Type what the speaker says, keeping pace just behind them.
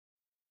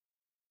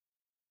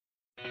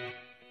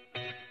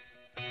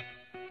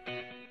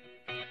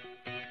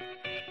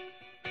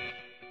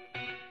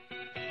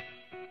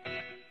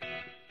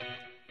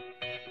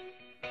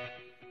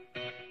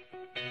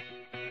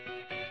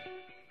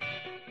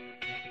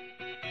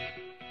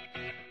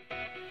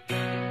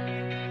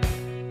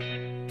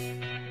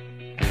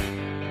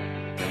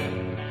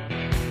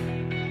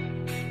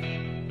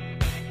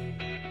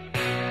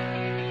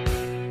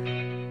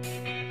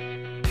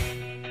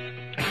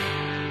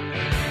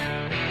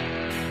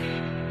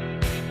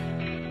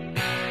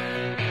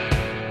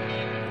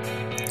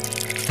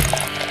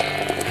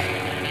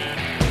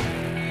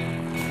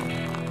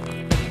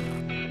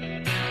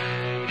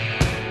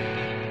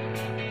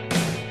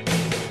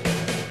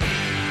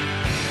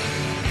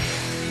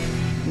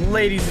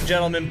Ladies and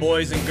gentlemen,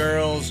 boys and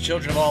girls,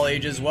 children of all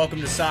ages,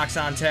 welcome to Sox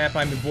on Tap.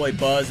 I'm your boy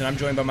Buzz, and I'm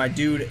joined by my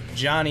dude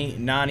Johnny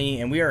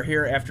Nani, and we are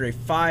here after a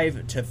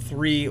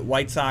 5-3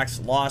 White Sox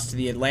loss to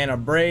the Atlanta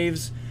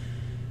Braves.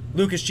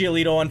 Lucas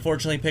Giolito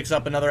unfortunately picks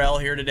up another L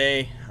here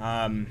today.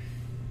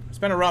 It's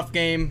been a rough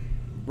game,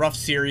 rough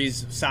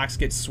series. Sox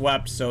get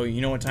swept, so you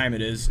know what time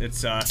it is.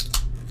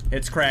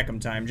 It's crack 'em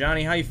time.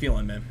 Johnny, how you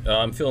feeling, man?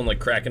 I'm feeling like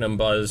cracking 'em,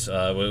 Buzz.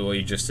 What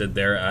you just did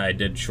there, I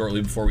did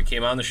shortly before we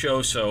came on the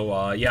show.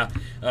 So,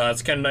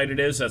 that's the kind of night it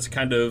is. That's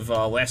kind of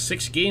last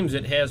 6 games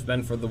it has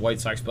been for the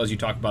White Sox. Buzz, you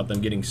talk about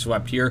them getting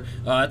swept here.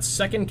 It's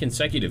second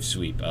consecutive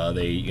sweep.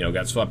 They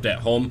got swept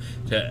at home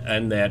to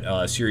end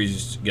that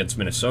series against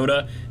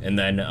Minnesota, and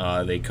then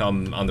they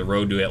come on the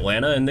road to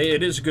Atlanta. And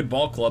it is a good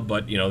ball club,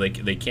 but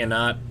they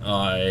cannot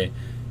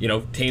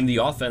tame the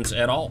offense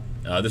at all.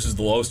 This is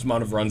the lowest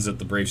amount of runs that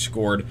the Braves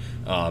scored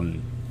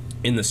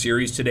in the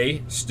series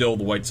today. Still,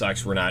 the White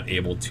Sox were not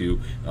able to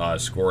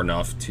score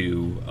enough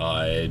to,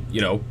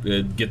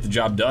 get the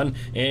job done,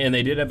 and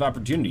they did have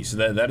opportunities. So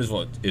that is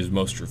what is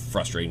most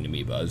frustrating to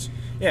me, Buzz.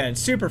 Yeah,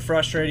 it's super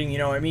frustrating.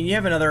 You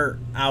have another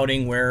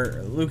outing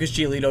where Lucas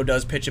Giolito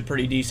does pitch a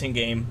pretty decent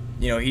game.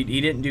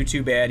 He didn't do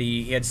too bad.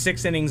 He had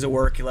 6 innings of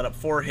work. He let up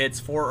 4 hits,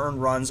 4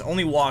 earned runs,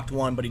 only walked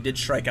 1, but he did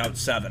strike out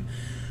 7.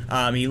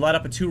 He let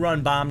up a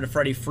 2-run bomb to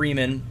Freddie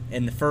Freeman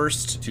in the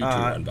first. 2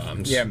 2-run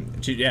bombs.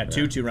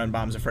 Two 2-run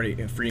bombs to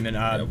Freddie Freeman.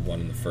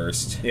 1 in the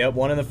first. Yep,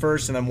 1 in the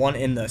first and then 1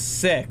 in the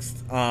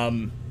 6th.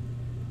 And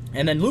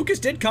then Lucas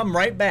did come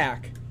right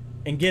back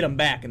and get him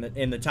back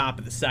in the top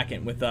of the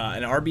second with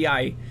an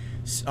RBI,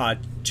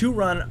 2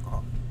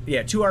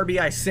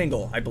 RBI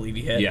single, I believe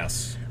he hit.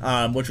 Yes.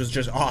 Which was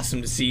just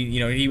awesome to see.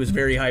 He was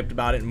very hyped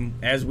about it, and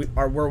as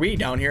were we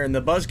down here in the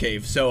Buzz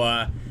Cave.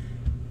 So,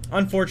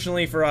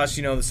 unfortunately for us,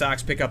 the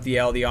Sox pick up the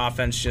L. The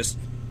offense just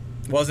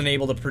wasn't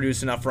able to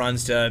produce enough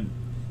runs to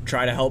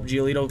try to help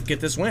Giolito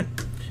get this win.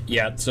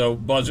 Yeah, so,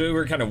 Buzz, we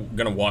were kind of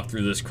going to walk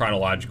through this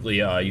chronologically.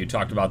 You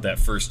talked about that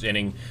first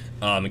inning.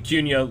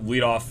 Acuna,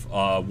 leadoff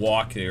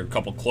walk. There were a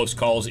couple close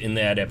calls in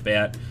that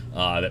at-bat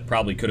that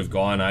probably could have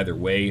gone either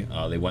way.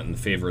 They went in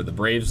favor of the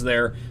Braves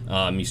there.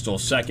 He stole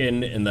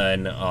second, and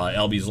then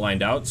Albies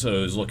lined out, so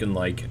it was looking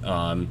like,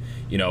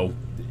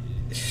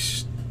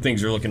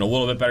 things are looking a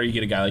little bit better. You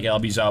get a guy like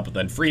Albies out, but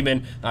then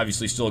Freeman,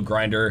 obviously still a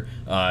grinder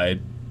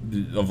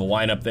of the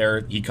lineup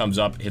there. He comes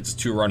up, hits a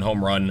 2-run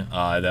home run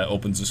that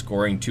opens the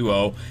scoring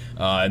 2-0.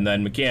 And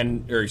then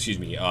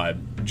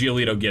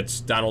Giolito gets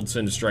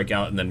Donaldson to strike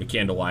out, and then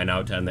McCann to line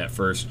out to end that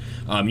first.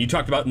 You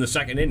talked about in the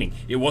second inning.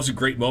 It was a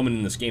great moment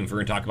in this game. If we're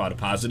going to talk about a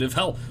positive,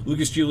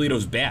 Lucas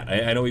Giolito's bat.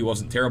 I know he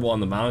wasn't terrible on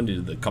the mound. He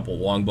did a couple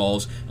long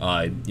balls,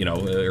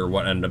 or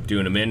what ended up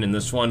doing him in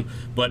this one.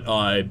 But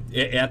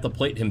at the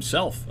plate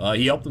himself,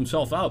 he helped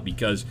himself out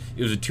because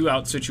it was a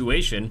 2-out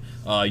situation.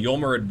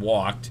 Yolmer had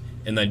walked,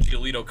 and then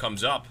Giolito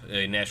comes up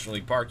in National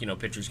League Park.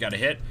 Pitcher's got a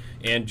hit,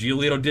 and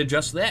Giolito did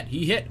just that.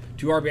 He hit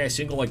 2 RBI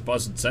single, like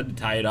Buzz had said, to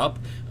tie it up.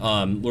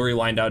 Lurie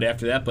lined out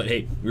after that, but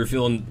hey, we were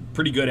feeling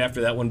pretty good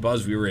after that one,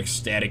 Buzz. We were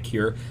ecstatic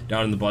here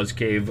down in the Buzz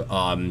Cave.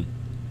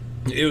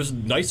 It was a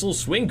nice little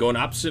swing going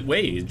opposite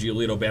way.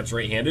 Giolito bats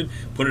right-handed,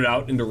 put it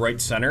out into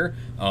right center.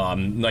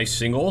 Nice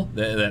single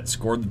that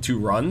scored the 2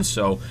 runs.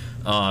 So,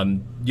 I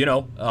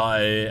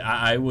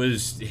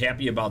was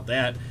happy about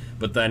that.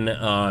 But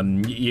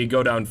then you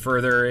go down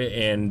further,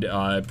 and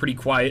pretty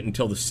quiet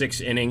until the 6th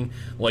inning,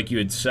 like you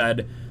had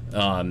said.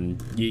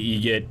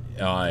 You get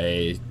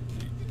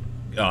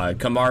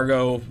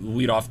Camargo,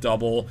 leadoff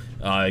double.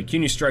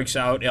 Acuna strikes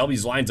out.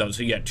 Albies lines out,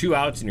 so you got 2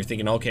 outs, and you're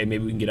thinking, okay,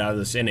 maybe we can get out of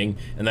this inning.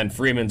 And then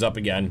Freeman's up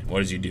again. What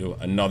does he do?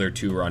 Another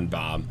 2-run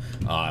bomb.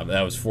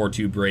 That was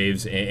 4-2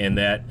 Braves, and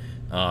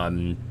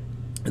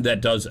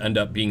that does end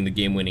up being the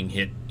game-winning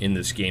hit in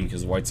this game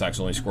because the White Sox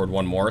only scored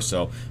 1 more.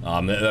 So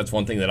that's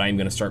one thing that I'm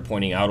going to start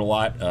pointing out a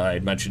lot.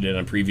 I'd mentioned it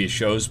on previous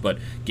shows, but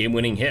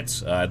game-winning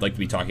hits. I'd like to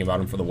be talking about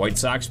them for the White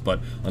Sox, but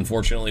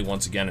unfortunately,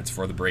 once again, it's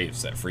for the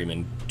Braves. That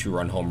Freeman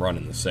 2-run home run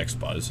in the 6th,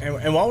 Buzz.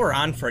 And while we're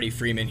on Freddie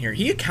Freeman here,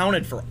 he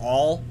accounted for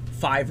all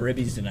 5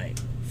 ribbies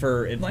tonight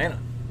for Atlanta.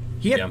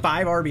 He had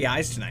 5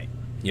 RBIs tonight.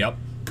 Yep.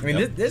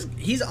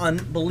 He's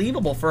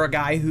unbelievable for a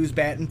guy who's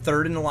batting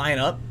 3rd in the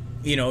lineup.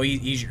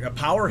 He's a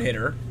power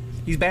hitter.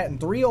 He's batting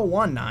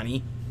 .301,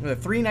 Nani, with a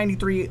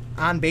 .393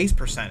 on-base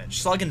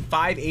percentage, slugging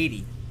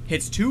 .580.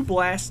 Hits 2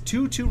 blasts,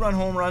 2 2-run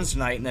home runs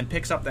tonight, and then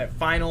picks up that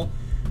final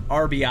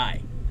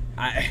RBI.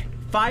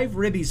 5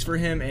 ribbies for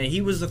him, and he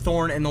was the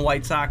thorn in the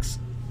White Sox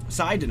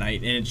side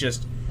tonight. And it's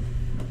just,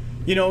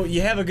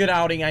 you have a good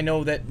outing. I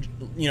know that,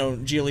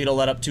 Giolito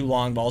let up 2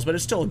 long balls, but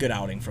it's still a good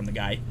outing from the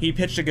guy. He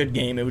pitched a good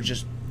game. It was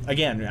just,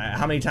 again,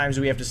 how many times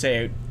do we have to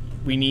say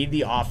we need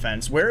the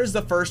offense. Where is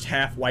the first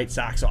half White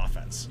Sox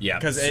offense? Yeah.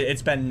 Because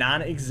it's been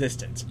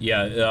non-existent.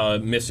 Yeah,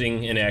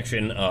 missing in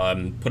action.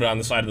 Put it on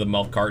the side of the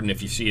milk carton.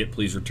 If you see it,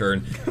 please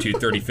return to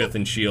 35th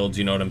and Shields.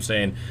 You know what I'm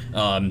saying?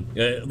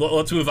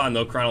 Let's move on,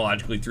 though,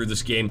 chronologically through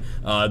this game.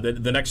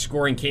 The next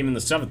scoring came in the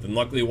 7th, and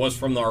luckily it was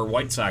from our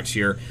White Sox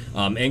here.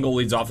 Engel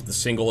leads off with the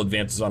single,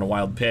 advances on a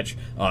wild pitch.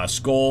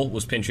 Skoll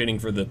was pinch hitting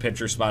for the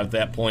pitcher spot at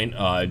that point,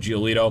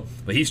 Giolito,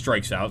 but he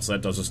strikes out, so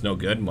that does us no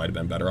good. Might have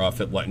been better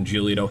off at letting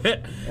Giolito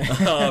hit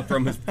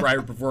from his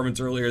prior performance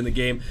earlier in the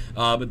game.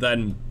 But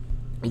then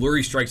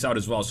Lurie strikes out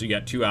as well, so you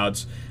got 2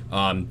 outs.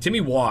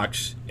 Timmy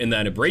walks, and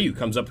then Abreu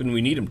comes up when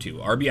we need him to.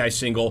 RBI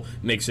single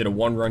makes it a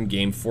 1-run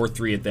game,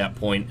 4-3 at that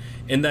point.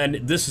 And then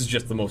this is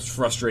just the most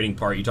frustrating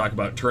part. You talk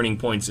about turning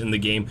points in the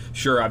game.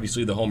 Sure,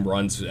 obviously the home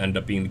runs end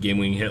up being the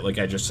game-winning hit, like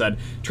I just said.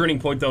 Turning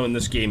point, though, in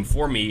this game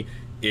for me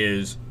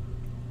is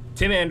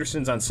Tim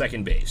Anderson's on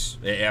second base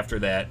after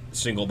that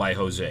single by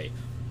Jose.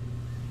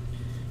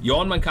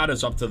 Yohan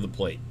Moncada's up to the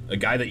plate, a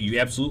guy that you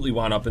absolutely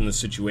want up in this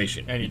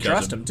situation. And you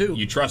trust him, too.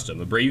 You trust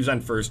him. Abreu's on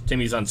first,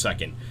 Timmy's on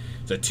second.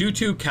 It's a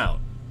 2-2 count.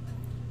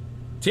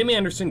 Tim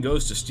Anderson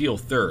goes to steal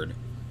third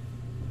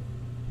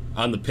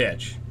on the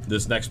pitch,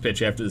 this next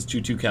pitch after this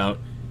 2-2 count.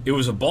 It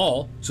was a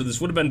ball, so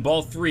this would have been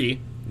ball 3,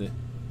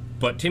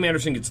 but Tim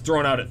Anderson gets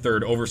thrown out at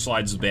third,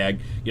 overslides the bag,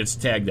 gets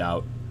tagged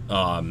out,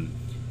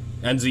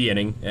 ends the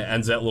inning,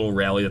 ends that little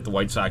rally that the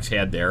White Sox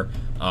had there.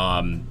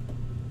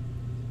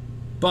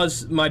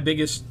 Buzz, my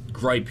biggest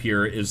gripe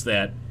here is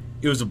that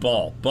it was a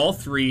ball. Ball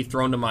 3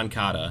 thrown to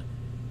Moncada,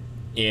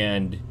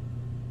 and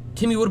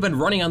Timmy would have been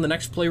running on the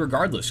next play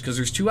regardless because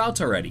there's 2 outs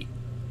already.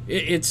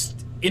 It's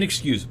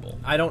inexcusable.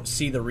 I don't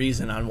see the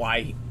reason on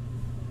why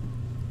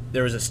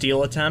there was a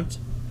steal attempt,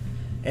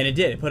 and it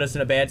did. It put us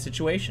in a bad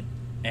situation,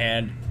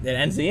 and it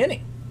ends the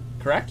inning.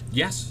 Correct?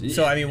 Yes.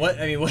 So what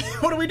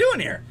are we doing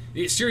here?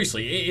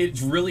 Seriously,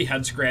 it's really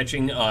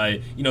head-scratching.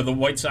 The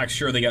White Sox,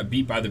 sure, they got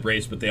beat by the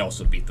Braves, but they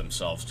also beat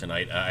themselves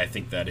tonight. I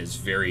think that is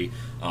very,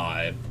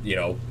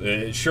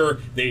 sure,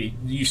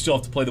 you still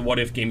have to play the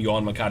what-if game.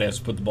 Yohan Moncada has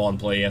to put the ball in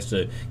play. He has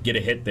to get a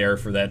hit there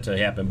for that to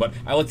happen. But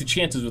I like the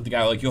chances with the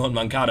guy like Yohan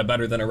Moncada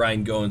better than a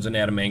Ryan Goins and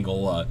Adam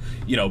Engel,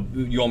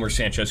 Yolmer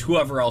Sanchez,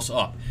 whoever else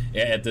up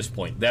at this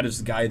point. That is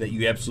the guy that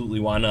you absolutely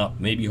want up.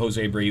 Maybe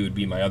Jose Abreu would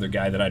be my other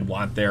guy that I'd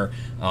want there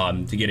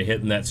to get a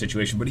hit in that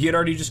situation. But he had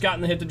already just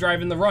gotten the hit to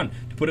drive in the run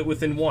to put it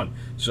within 1.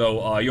 So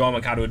Yohan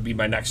Moncada would be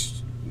my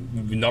next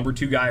number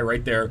 2 guy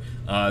right there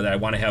that I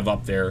want to have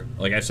up there.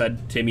 Like I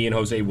said, Timmy and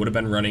Jose would have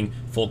been running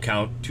full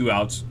count, 2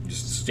 outs,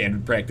 just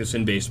standard practice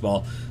in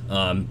baseball.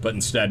 But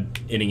instead,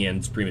 inning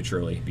ends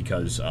prematurely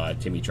because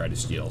Timmy tried to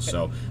steal.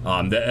 So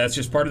that's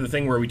just part of the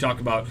thing where we talk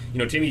about,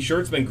 Timmy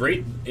Short's been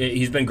great.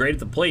 He's been great at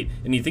the plate.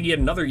 And you think he had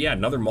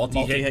another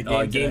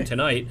multi-hit game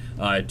tonight,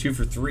 2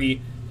 for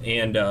 3.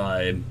 And,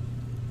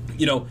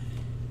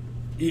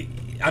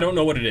 I don't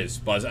know what it is,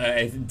 Buzz.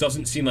 It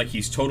doesn't seem like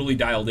he's totally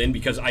dialed in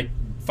because I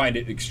find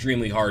it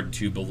extremely hard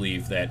to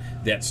believe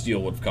that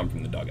steal would have come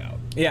from the dugout.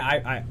 Yeah,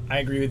 I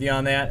agree with you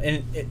on that.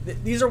 And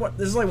this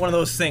is like one of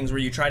those things where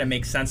you try to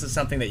make sense of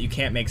something that you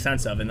can't make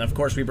sense of. And of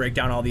course, we break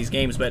down all these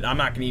games, but I'm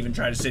not going to even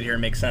try to sit here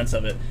and make sense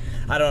of it.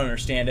 I don't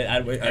understand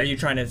it. Are you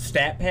trying to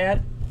stat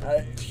pad?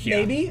 Yeah.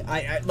 Maybe.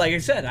 Like I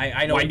said,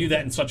 I know. Why do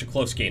that in such a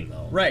close game,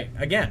 though? Right.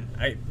 Again,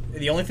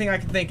 the only thing I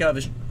can think of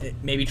is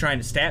maybe trying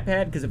to stat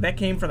pad, because if that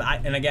came from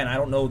and again, I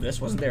don't know, this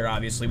wasn't there,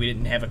 obviously. We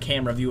didn't have a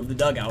camera view of the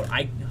dugout.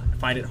 I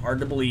find it hard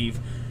to believe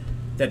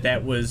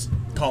that was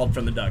called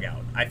from the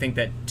dugout. I think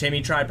that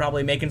Timmy tried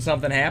probably making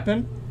something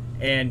happen,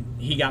 and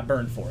he got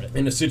burned for it.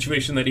 In a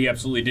situation that he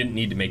absolutely didn't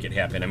need to make it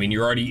happen. I mean,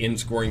 you're already in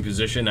scoring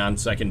position on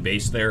second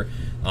base there.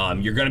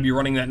 You're going to be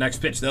running that next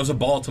pitch. That was a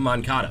ball to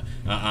Moncada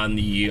on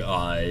the,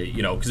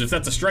 because if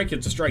that's a strike,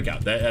 it's a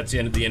strikeout. That's the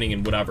end of the inning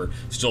and whatever.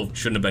 Still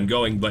shouldn't have been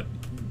going, but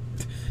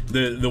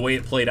the way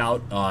it played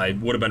out, I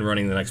would have been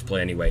running the next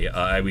play anyway.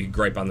 We could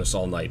gripe on this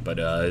all night, but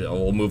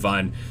we'll move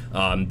on.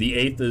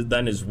 The 8th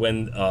then is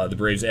when the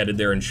Braves added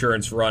their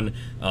insurance run.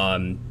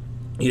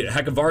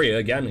 Hechavarria,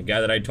 again, a guy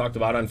that I talked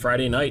about on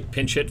Friday night,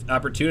 pinch hit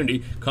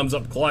opportunity, comes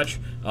up clutch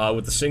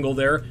with the single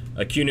there.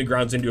 Acuna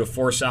grounds into a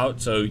force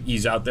out, so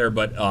he's out there,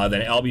 but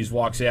then Albies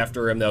walks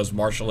after him. That was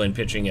Marshall in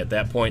pitching at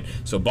that point.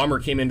 So Bummer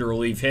came in to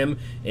relieve him,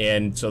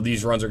 and so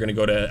these runs are going to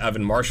go to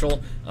Evan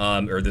Marshall,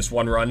 or this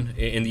 1 run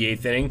in the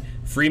 8th inning.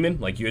 Freeman,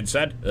 like you had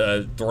said,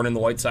 thorn in the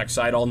White Sox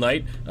side all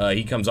night.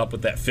 He comes up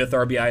with that 5th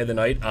RBI of the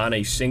night on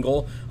a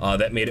single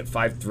that made it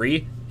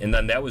 5-3. And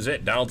then that was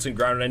it. Donaldson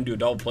grounded into a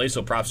double play,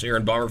 so props to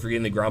Aaron Bummer for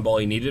getting the ground ball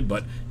he needed,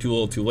 but too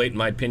little too late in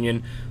my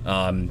opinion.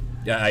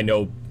 I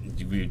know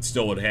we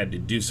still would have had to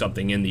do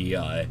something in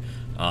the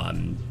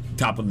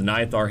top of the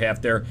 9th, our half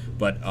there,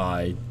 but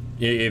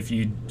if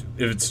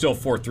it's still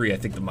 4-3, I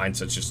think the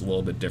mindset's just a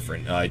little bit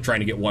different. Trying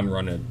to get 1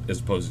 run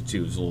as opposed to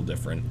 2 is a little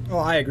different. Oh,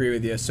 I agree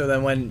with you. So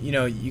then when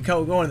you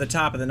go into the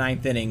top of the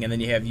 9th inning, and then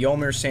you have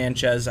Yolmer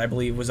Sanchez, I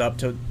believe, was up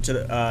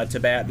to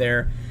bat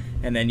there,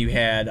 and then you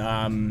had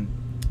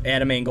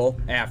Adam Engel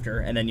after,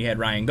 and then you had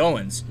Ryan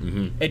Goins.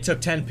 Mm-hmm. It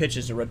took 10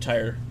 pitches to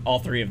retire all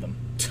 3 of them.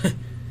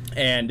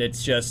 And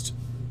it's just,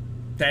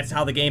 that's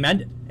how the game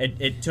ended.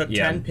 It took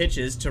 10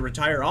 pitches to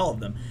retire all of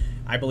them.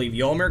 I believe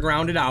Yomer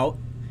grounded out.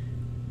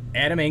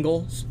 Adam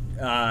Engel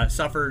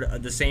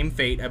suffered the same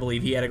fate. I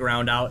believe he had a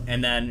ground out.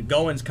 And then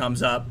Goins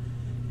comes up,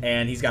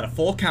 and he's got a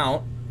full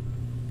count.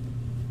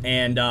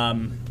 And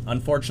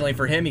unfortunately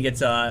for him, he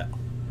gets an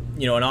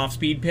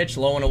off-speed pitch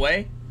low and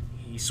away.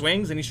 He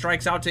swings, and he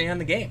strikes out to end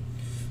the game.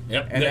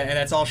 Yep. And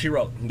that's all she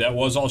wrote. That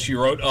was all she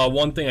wrote.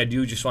 One thing I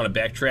do just want to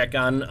backtrack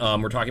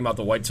on, we're talking about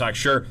the White Sox.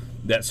 Sure,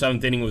 that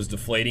 7th inning was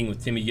deflating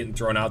with Timmy getting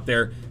thrown out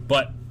there.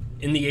 But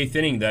in the 8th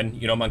inning then,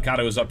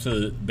 Moncada was up to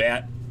the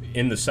bat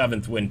in the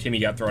 7th when Timmy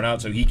got thrown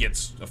out, so he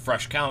gets a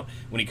fresh count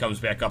when he comes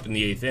back up in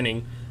the 8th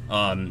inning.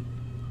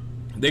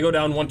 They go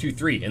down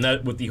 1-2-3, and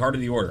that with the heart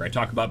of the order. I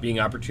talk about being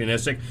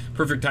opportunistic.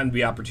 Perfect time to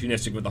be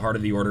opportunistic with the heart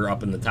of the order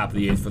up in the top of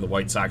the 8th for the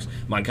White Sox.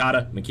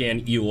 Moncada,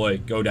 McCann, Eloy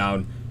go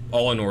down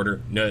all in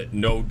order.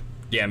 No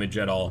damage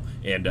at all,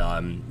 and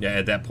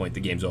at that point the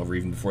game's over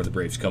even before the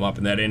Braves come up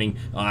in that inning,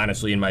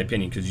 honestly, in my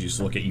opinion, because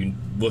you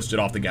listed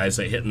off the guys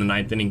that hit in the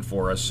 9th inning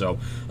for us, so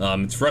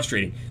it's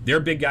frustrating. Their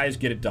big guys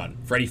get it done.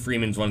 Freddie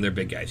Freeman's one of their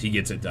big guys. He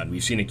gets it done.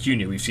 We've seen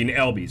Acuna, we've seen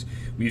Albies,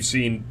 we've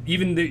seen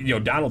even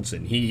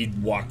Donaldson. He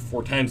walked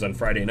 4 times on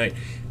Friday night.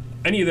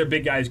 Any of their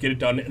big guys get it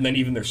done, and then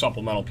even their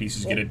supplemental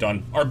pieces get it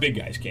done. Our big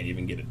guys can't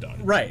even get it done.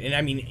 Right, and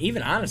I mean,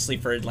 even honestly,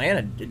 for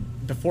Atlanta,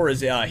 before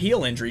his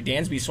heel injury,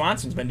 Dansby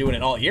Swanson's been doing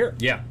it all year.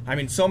 Yeah. I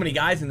mean, so many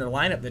guys in their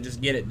lineup that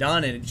just get it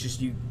done, and it's just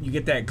you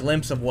get that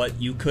glimpse of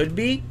what you could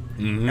be,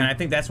 and I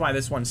think that's why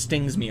this one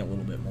stings me a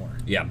little bit more.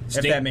 Yeah.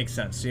 If that makes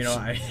sense.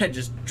 It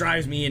just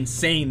drives me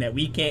insane that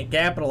we can't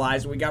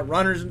capitalize when we got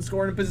runners in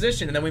scoring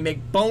position, and then we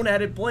make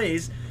boneheaded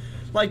plays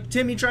like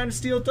Timmy trying to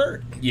steal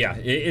third. Yeah,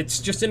 it's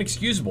just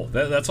inexcusable.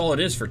 That's all it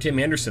is for Tim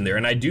Anderson there,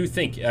 and I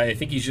think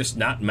he's just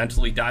not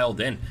mentally dialed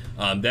in.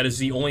 That is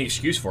the only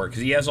excuse for it,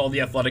 because he has all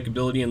the athletic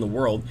ability in the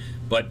world.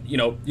 But you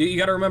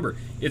got to remember,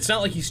 it's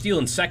not like he's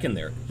stealing second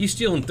there. He's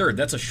stealing third.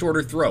 That's a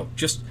shorter throw.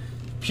 Just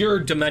pure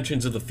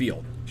dimensions of the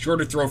field.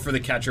 Shorter throw for the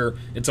catcher.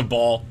 It's a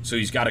ball, so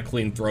he's got a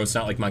clean throw. It's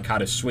not like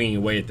Moncada's swinging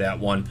away at that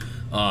one.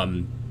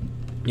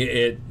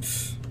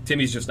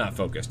 Timmy's just not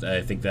focused.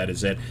 I think that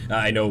is it.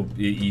 I know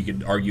you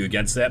could argue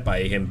against that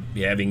by him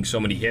having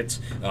so many hits,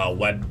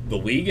 led the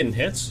league in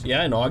hits,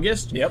 in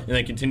August. Yep. And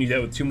then continue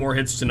that with 2 more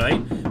hits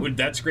tonight.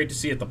 That's great to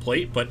see at the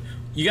plate, but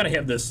you got to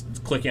have this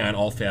clicking on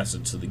all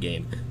facets of the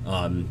game.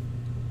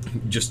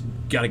 Just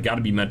got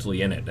to be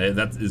mentally in it.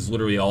 That is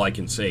literally all I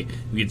can say.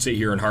 We could sit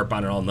here and harp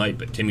on it all night,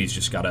 but Timmy's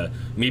just got to.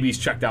 Maybe he's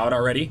checked out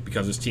already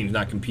because his team's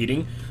not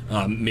competing.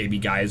 Maybe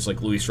guys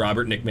like Luis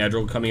Robert, Nick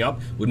Madrigal coming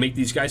up would make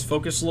these guys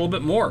focus a little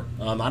bit more.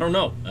 I don't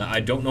know. I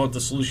don't know what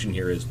the solution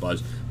here is,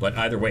 Buzz. But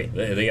either way,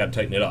 they got to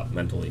tighten it up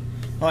mentally.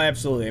 Oh,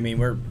 absolutely. I mean,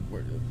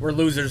 we're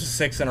losers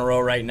 6 in a row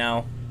right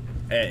now.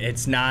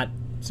 It's not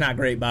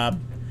great, Bob,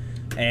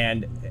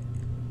 and.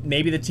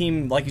 Maybe the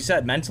team, like you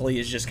said, mentally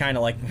is just kind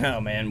of like,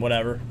 oh man,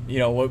 whatever.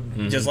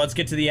 Just let's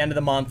get to the end of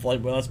the month.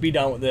 Let's be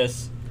done with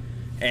this,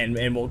 and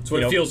we'll. That's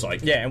what it feels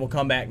like. Yeah, and we'll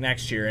come back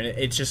next year, and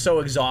it's just so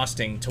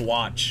exhausting to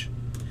watch,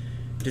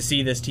 to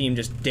see this team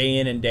just day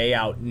in and day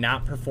out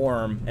not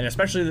perform, and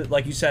especially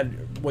like you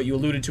said, what you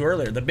alluded to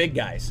earlier, the big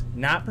guys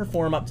not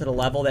perform up to the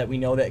level that we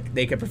know that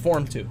they could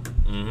perform to,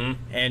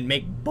 and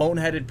make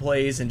boneheaded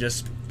plays and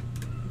just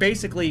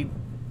basically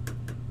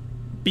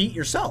beat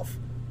yourself.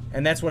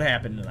 And that's what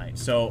happened tonight.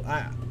 So,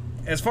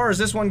 as far as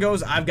this one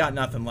goes, I've got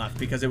nothing left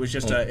because it was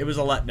just a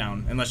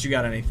letdown. Unless you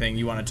got anything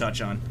you want to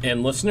touch on.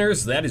 And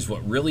listeners, that is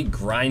what really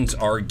grinds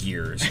our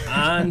gears.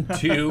 On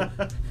to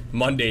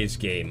Monday's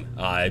game,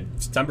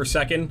 September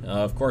 2nd.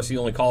 Of course, the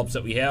only call-ups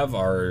that we have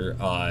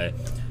are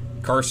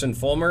Carson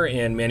Fulmer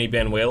and Manny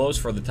Banuelos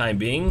for the time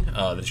being.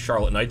 The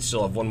Charlotte Knights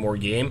still have one more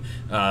game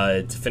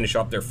to finish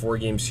up their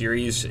 4-game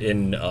series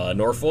in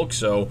Norfolk.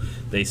 So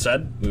they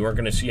said we weren't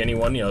going to see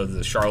anyone.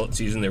 The Charlotte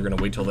season, they were going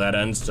to wait till that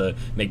ends to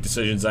make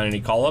decisions on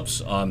any call-ups.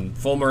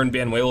 Fulmer and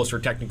Banuelos were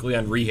technically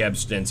on rehab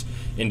stints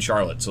in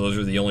Charlotte. So those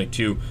are the only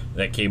 2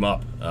 that came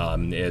up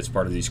as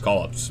part of these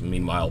call-ups.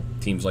 Meanwhile,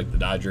 teams like the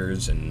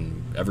Dodgers and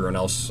everyone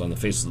else on the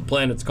face of the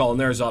planet's calling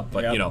theirs up,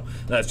 but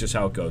that's just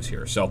how it goes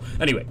here. So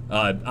anyway,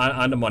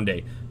 on to Monday.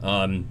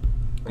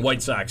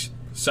 White Sox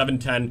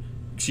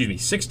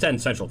 6:10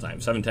 Central Time,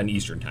 7:10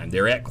 Eastern Time.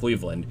 They're at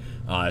Cleveland,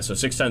 so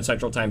 6:10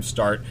 Central Time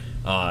start.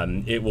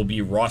 It will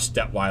be Ross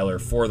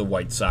Detweiler for the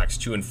White Sox,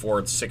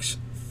 2-4,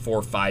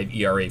 6.45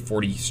 ERA,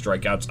 40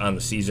 strikeouts on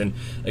the season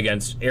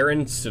against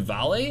Aaron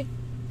Civale.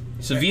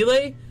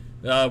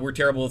 We're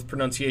terrible with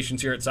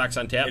pronunciations here at Sox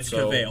on Tap. It's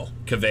Cavale.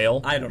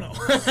 Cavale. I don't know.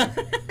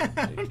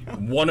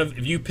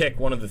 If you pick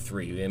one of the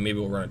 3, and maybe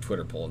we'll run a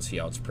Twitter poll and see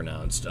how it's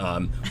pronounced,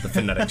 the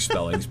phonetic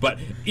spellings. But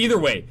either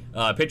way,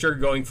 pitcher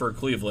going for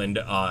Cleveland,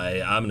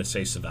 I'm going to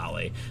say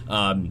Civale.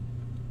 2-3,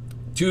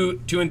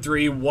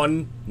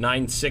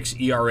 1.96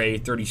 ERA,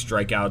 30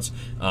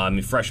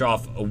 strikeouts. Fresh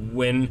off a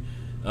win.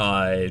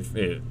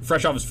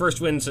 Fresh off his first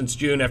win since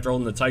June after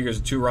holding the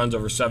Tigers 2 runs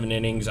over 7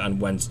 innings on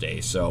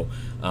Wednesday. So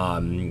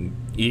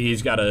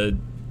he's got a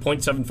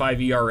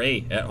 .75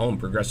 ERA at home,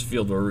 Progressive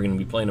Field, where we're going to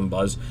be playing them,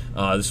 Buzz.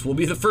 This will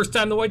be the first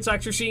time the White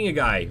Sox are seeing a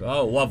guy.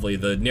 Oh, lovely.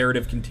 The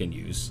narrative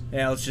continues.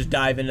 Yeah, let's just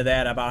dive into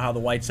that about how the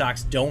White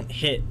Sox don't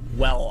hit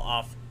well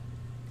off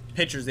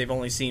pitchers they've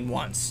only seen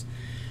once.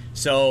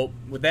 So,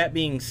 with that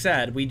being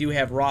said, we do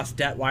have Ross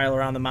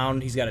Detweiler on the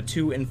mound. He's got a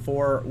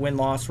 2-4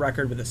 win-loss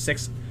record with a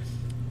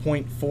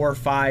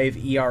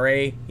 6.45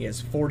 ERA. He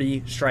has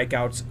 40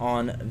 strikeouts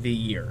on the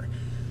year.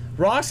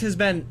 Ross has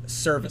been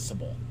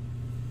serviceable.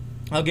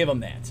 I'll give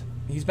him that.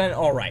 He's been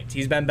all right.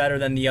 He's been better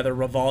than the other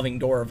revolving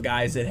door of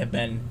guys that have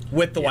been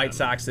with the White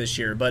Sox this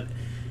year. But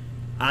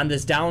on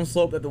this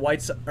downslope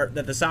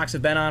that the Sox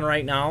have been on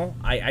right now,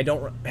 I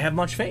don't have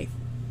much faith.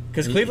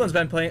 Because Cleveland's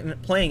been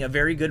playing a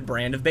very good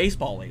brand of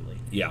baseball lately.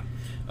 Yeah.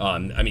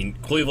 I mean,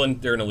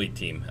 Cleveland, they're an elite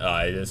team.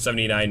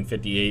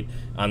 79-58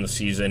 on the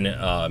season.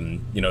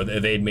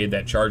 They had made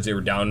that charge. They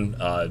were down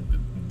a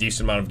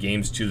decent amount of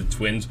games to the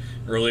Twins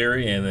earlier,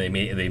 and they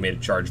made a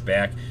charge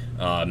back.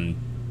 They're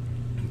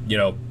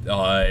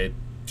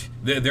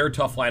a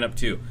tough lineup,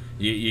 too.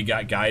 You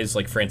got guys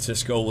like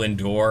Francisco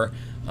Lindor.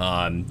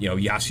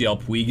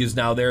 Yasiel Puig is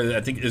now there.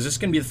 I think, is this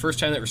going to be the first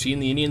time that we're seeing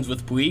the Indians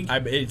with Puig?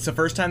 It's the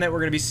first time that we're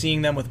going to be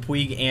seeing them with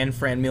Puig and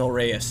Franmil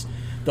Reyes.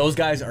 Those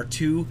guys are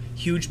two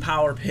huge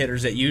power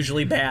hitters that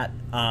usually bat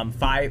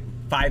 5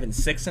 and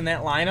 6 in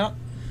that lineup.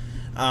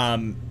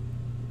 And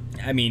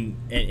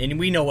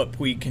we know what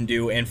Puig can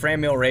do. And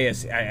Franmil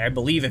Reyes, I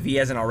believe if he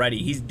hasn't already,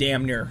 he's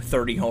damn near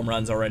 30 home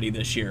runs already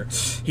this year.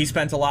 He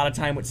spent a lot of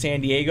time with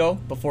San Diego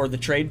before the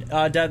trade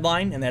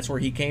deadline, and that's where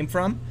he came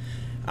from.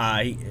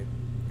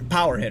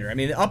 Power hitter. I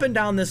mean, up and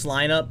down this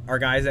lineup are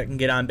guys that can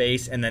get on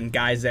base and then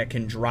guys that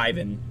can drive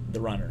in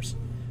the runners.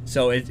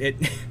 So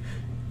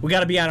we got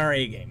to be on our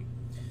A game.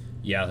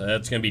 Yeah,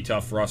 that's going to be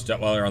tough for Ross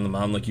Detweiler on the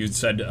mound. Like you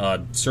said,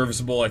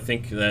 serviceable. I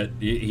think that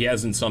he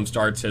has in some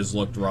starts, has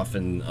looked rough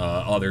in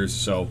others.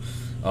 So,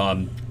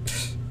 God,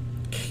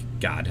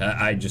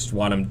 I just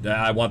want him.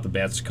 I want the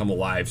bats to come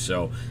alive.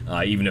 So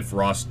even if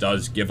Ross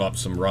does give up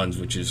some runs,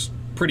 which is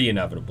pretty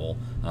inevitable,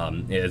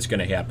 it's going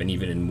to happen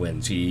even in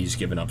wins. He's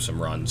given up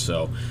some runs.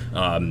 So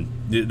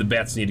the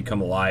bats need to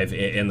come alive,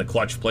 and the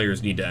clutch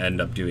players need to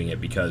end up doing it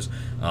because,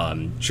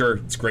 sure,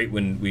 it's great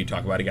when we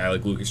talk about a guy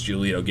like Lucas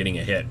Giolito getting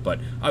a hit, but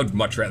I would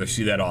much rather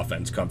see that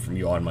offense come from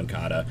Yohan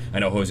Moncada. I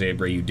know Jose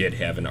Abreu did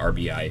have an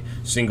RBI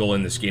single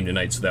in this game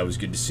tonight, so that was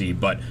good to see,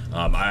 but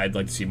I'd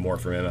like to see more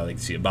from him. I'd like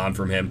to see a bomb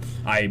from him.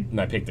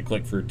 My pick the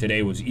click for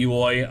today was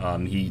Eloy.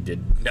 He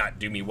did not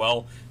do me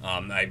well.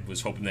 I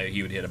was hoping that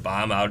he would hit a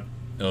bomb out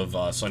of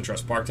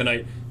SunTrust Park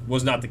tonight.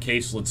 Was not the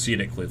case. Let's see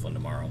it at Cleveland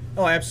tomorrow.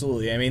 Oh,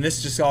 absolutely. I mean,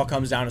 this just all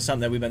comes down to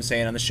something that we've been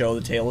saying on the show,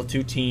 the tale of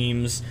two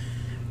teams.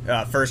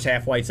 First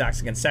half White Sox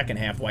against second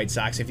half White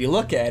Sox. If you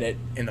look at it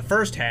in the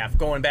first half,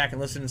 going back and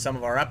listening to some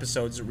of our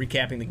episodes,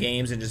 recapping the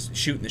games and just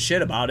shooting the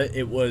shit about it,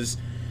 it was,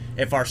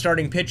 if our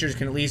starting pitchers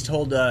can at least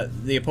hold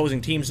the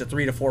opposing teams to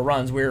 3 to 4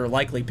 runs, we're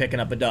likely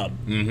picking up a dub.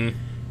 Mm-hmm.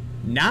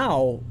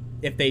 Now,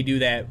 if they do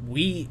that,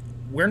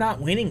 we're not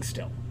winning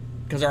still,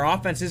 because our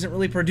offense isn't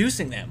really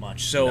producing that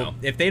much. So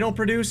if they don't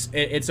produce,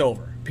 it's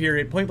over.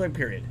 Period. Point blank.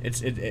 Period.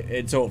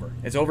 It's over.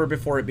 It's over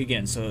before it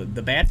begins. So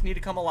the bats need to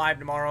come alive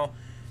tomorrow.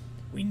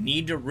 We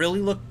need to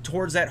really look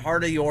towards that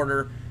heart of the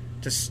order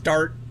to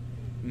start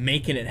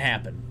making it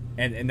happen.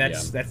 And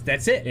that's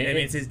it. I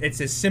mean,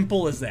 it's as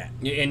simple as that.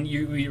 And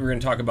we were going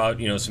to talk about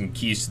some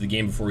keys to the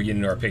game before we get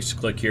into our picks to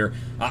click here.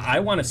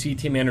 I want to see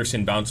Tim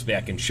Anderson bounce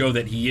back and show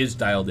that he is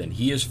dialed in,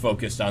 he is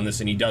focused on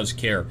this, and he does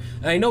care.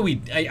 And I know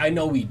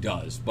he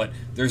does, but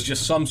there's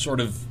just some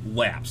sort of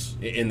lapse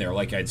in there.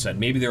 Like I'd said,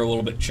 maybe they're a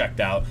little bit checked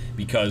out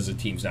because the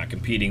team's not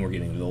competing. We're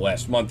getting to the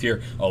last month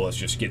here. Oh, let's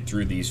just get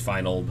through these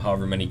final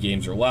however many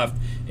games are left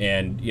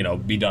and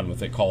be done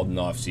with it. Called an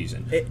off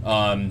season.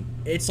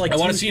 It's like I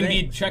want to see him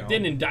be checked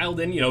in and dialed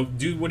in,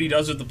 do what he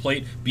does at the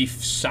plate, be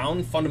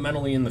sound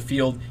fundamentally in the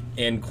field,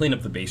 and clean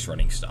up the base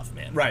running stuff,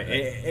 man. Right.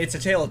 It's a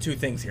tale of two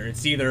things here.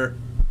 It's either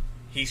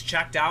he's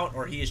checked out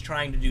or he is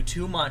trying to do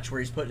too much where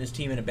he's putting his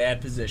team in a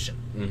bad position.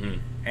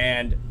 Mm-hmm.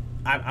 And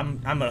I'm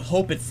going to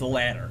hope it's the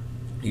latter.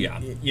 Yeah.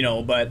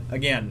 But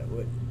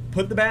again,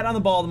 put the bat on the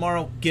ball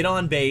tomorrow, get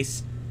on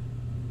base,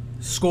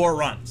 score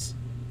runs.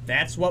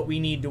 That's what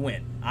we need to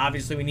win.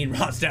 Obviously, we need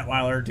Ross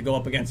Detweiler to go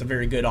up against a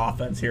very good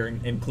offense here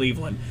in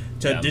Cleveland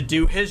to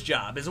do his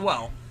job as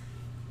well.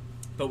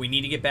 But we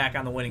need to get back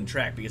on the winning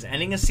track, because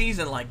ending a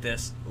season like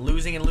this,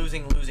 losing and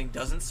losing and losing,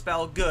 doesn't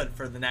spell good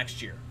for the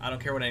next year. I don't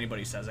care what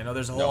anybody says. I know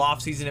there's a whole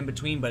offseason in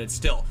between, but it's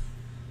still,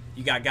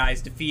 you got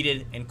guys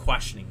defeated and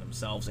questioning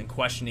themselves and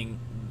questioning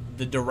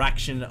the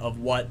direction of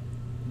what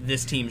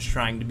this team's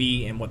trying to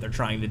be and what they're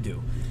trying to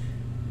do.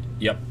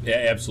 Yep,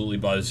 absolutely,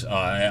 Buzz.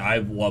 I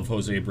love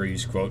Jose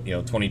Abreu's quote.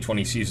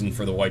 2020 season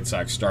for the White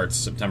Sox starts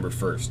September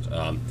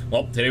 1st.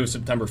 Well, today was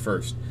September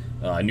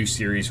 1st. New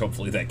series.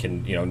 Hopefully that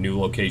can, new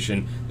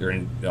location. They're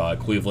in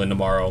Cleveland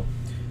tomorrow.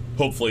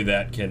 Hopefully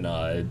that can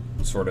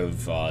sort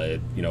of,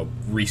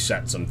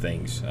 reset some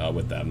things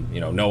with them.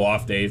 No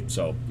off day,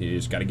 so you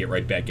just got to get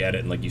right back at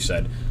it. And like you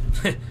said,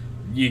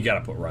 you got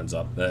to put runs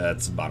up.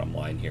 That's the bottom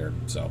line here.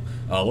 So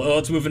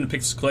let's move into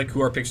Picks to Click.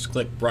 Who are Picks to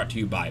Click brought to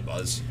you by,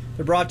 Buzz?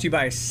 They're brought to you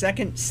by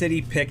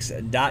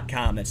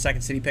SecondCityPicks.com. That's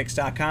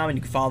SecondCityPicks.com, and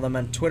you can follow them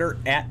on Twitter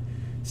at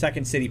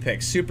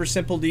SecondCityPicks. Super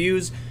simple to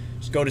use.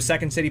 Just go to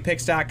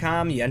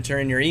SecondCityPicks.com, you enter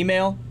in your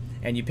email,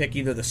 and you pick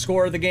either the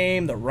score of the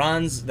game, the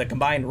runs, the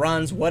combined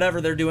runs, whatever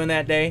they're doing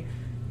that day.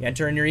 You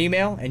enter in your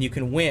email, and you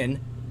can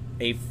win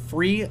a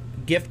free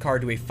gift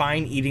card to a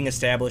fine eating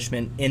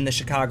establishment in the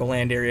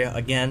Chicagoland area.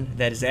 Again,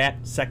 that is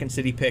at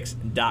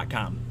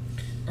SecondCityPicks.com.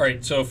 All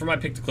right, so for my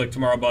Pick to Click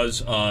tomorrow,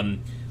 Buzz,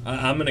 I'm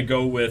going to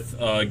go with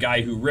a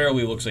guy who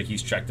rarely looks like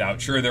he's checked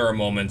out. Sure, there are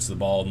moments, the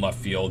ball in left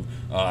field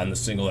on the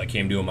single that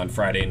came to him on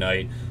Friday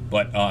night,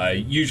 but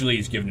usually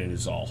he's giving it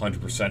his all,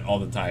 100% all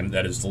the time.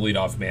 That is the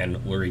leadoff man,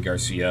 Leury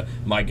Garcia.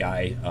 My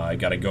guy, I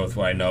got to go with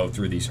what I know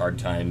through these hard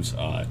times.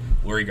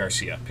 Leury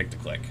Garcia, Pick to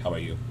Click. How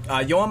about you?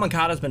 Yohan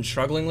Moncada's been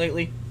struggling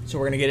lately, so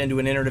we're going to get into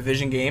an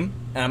interdivision game,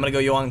 and I'm going to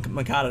go Yohan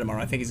Moncada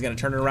tomorrow. I think he's going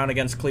to turn it around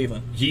against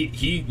Cleveland.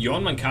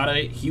 Yohan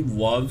Moncada, he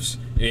loves,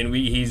 and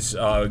he's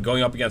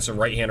going up against a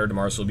right-hander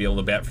tomorrow, so he'll be able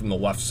to bat from the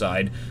left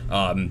side.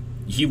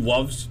 He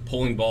loves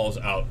pulling balls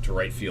out to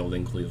right field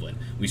in Cleveland.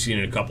 We've seen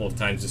it a couple of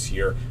times this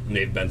year, and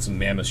they've been some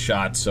mammoth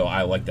shots, so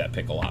I like that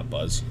pick a lot,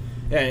 Buzz.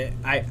 Yeah,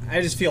 I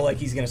just feel like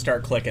he's going to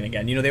start clicking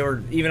again. You know, they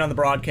were, even on the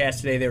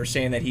broadcast today, they were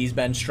saying that he's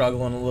been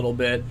struggling a little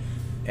bit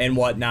and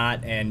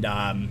whatnot, and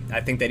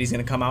I think that he's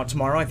going to come out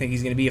tomorrow. I think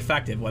he's going to be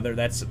effective, whether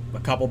that's a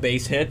couple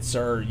base hits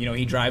or, you know,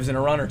 he drives in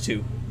a run or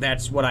two.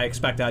 That's what I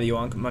expect out of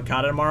Yohan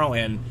Moncada tomorrow,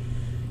 and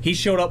he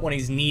showed up when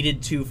he's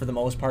needed to for the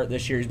most part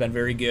this year. He's been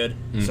very good,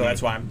 so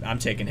that's why I'm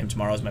taking him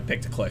tomorrow as my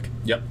pick to click.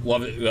 Yep,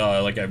 love it.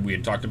 We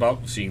had talked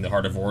about, seeing the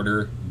heart of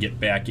order get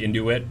back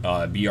into it,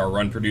 be our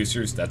run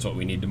producers. That's what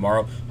we need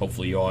tomorrow.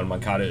 Hopefully Yohan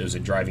Moncada is a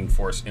driving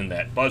force in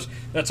that. Buzz,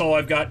 that's all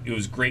I've got. It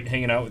was great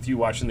hanging out with you,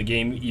 watching the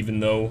game,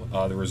 even though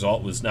the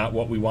result was not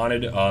what we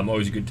wanted.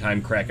 Always a good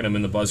time cracking them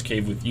in the Buzz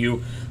Cave with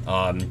you.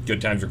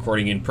 Good times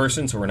recording in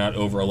person, so we're not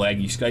over a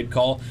laggy Skype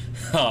call.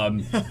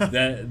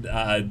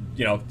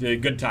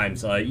 Good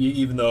times.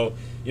 Even though,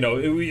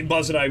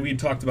 Buzz and I, we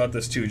talked about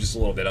this too just a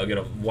little bit. I'll get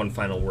one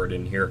final word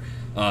in here.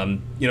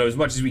 As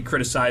much as we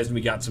criticized, and we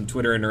got some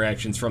Twitter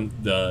interactions from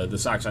the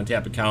Sox on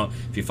Tap account.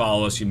 If you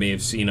follow us, you may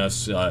have seen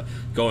us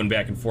going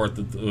back and forth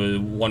with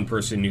one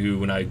person who,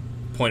 when I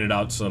pointed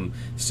out some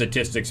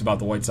statistics about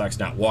the White Sox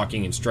not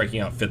walking and striking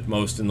out fifth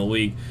most in the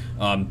league.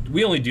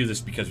 We only do this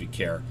because we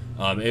care.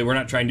 We're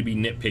not trying to be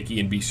nitpicky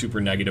and be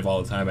super negative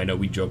all the time. I know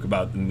we joke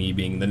about me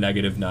being the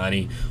negative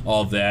Nani,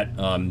 all of that.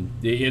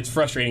 It's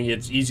frustrating.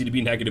 It's easy to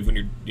be negative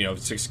when you're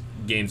 6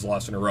 games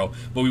lost in a row,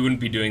 but we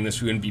wouldn't be doing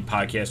this. We wouldn't be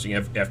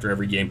podcasting after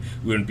every game.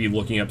 We wouldn't be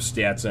looking up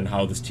stats on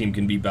how this team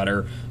can be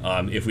better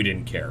if we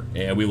didn't care.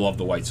 And we love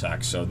the White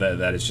Sox, so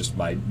that is just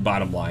my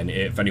bottom line.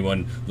 If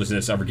anyone listening to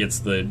this ever gets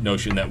the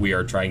notion that we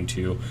are trying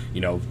to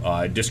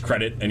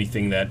discredit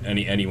anything that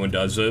anyone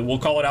does, we'll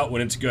call it out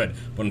when it's good,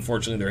 but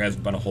unfortunately there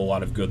hasn't been a whole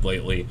lot of good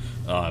lately.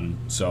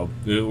 So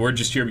we're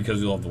just here because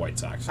we love the White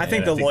Sox. I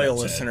think the loyal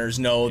listeners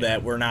know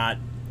that we're not,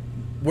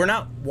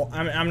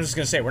 I'm just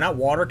going to say, we're not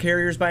water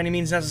carriers by any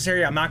means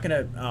necessary. I'm not going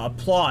to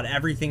applaud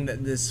everything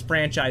that this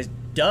franchise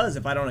does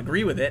if I don't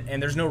agree with it,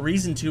 and there's no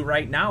reason to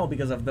right now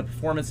because of the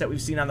performance that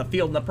we've seen on the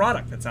field and the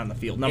product that's on the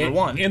field, number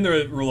one. And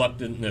the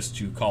reluctantness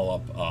to call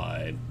up,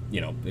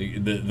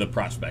 the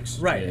prospects.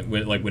 Right.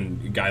 Like when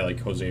a guy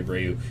like Jose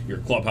Abreu, your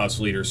clubhouse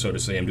leader, so to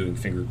say, I'm doing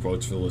finger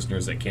quotes for the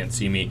listeners that can't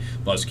see me,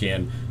 Buzz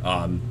can,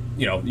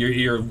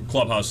 your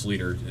clubhouse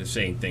leader is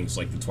saying things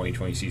like the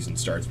 2020 season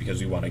starts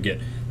because we want to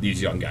get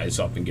these young guys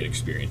up and get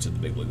experience at the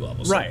big league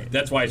level. So right.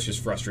 That's why it's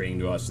just frustrating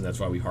to us, and that's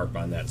why we harp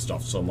on that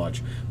stuff so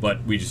much.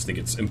 But we just think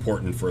it's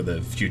important for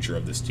the future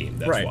of this team.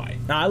 That's right. why.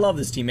 Now, I love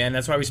this team, man.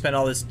 That's why we spend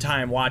all this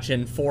time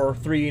watching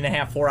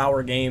 3.5,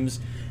 4-hour games,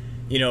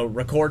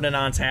 recording it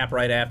on tap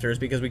right after, is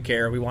because we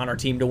care. We want our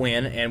team to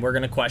win, and we're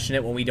going to question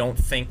it when we don't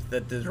think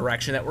that the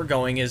direction that we're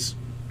going is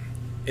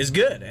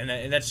good,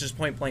 and that's just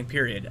point blank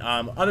period.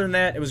 Other than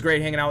that, it was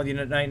great hanging out with you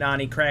tonight,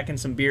 Nani, cracking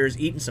some beers,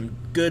 eating some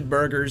good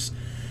burgers,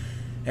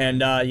 and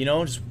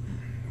just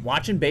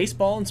watching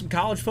baseball and some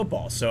college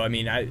football. So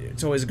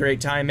it's always a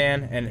great time,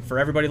 man. And for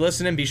everybody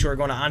listening, be sure to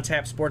go to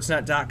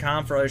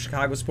OnTapSportsNet.com for other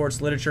Chicago sports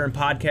literature and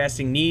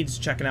podcasting needs.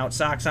 Checking out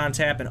Sox on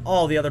Tap and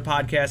all the other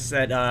podcasts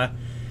that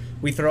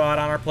we throw out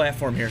on our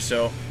platform here.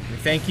 So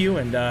thank you,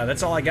 and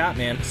that's all I got,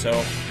 man. So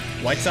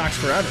White Sox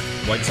forever.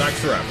 White Sox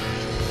forever.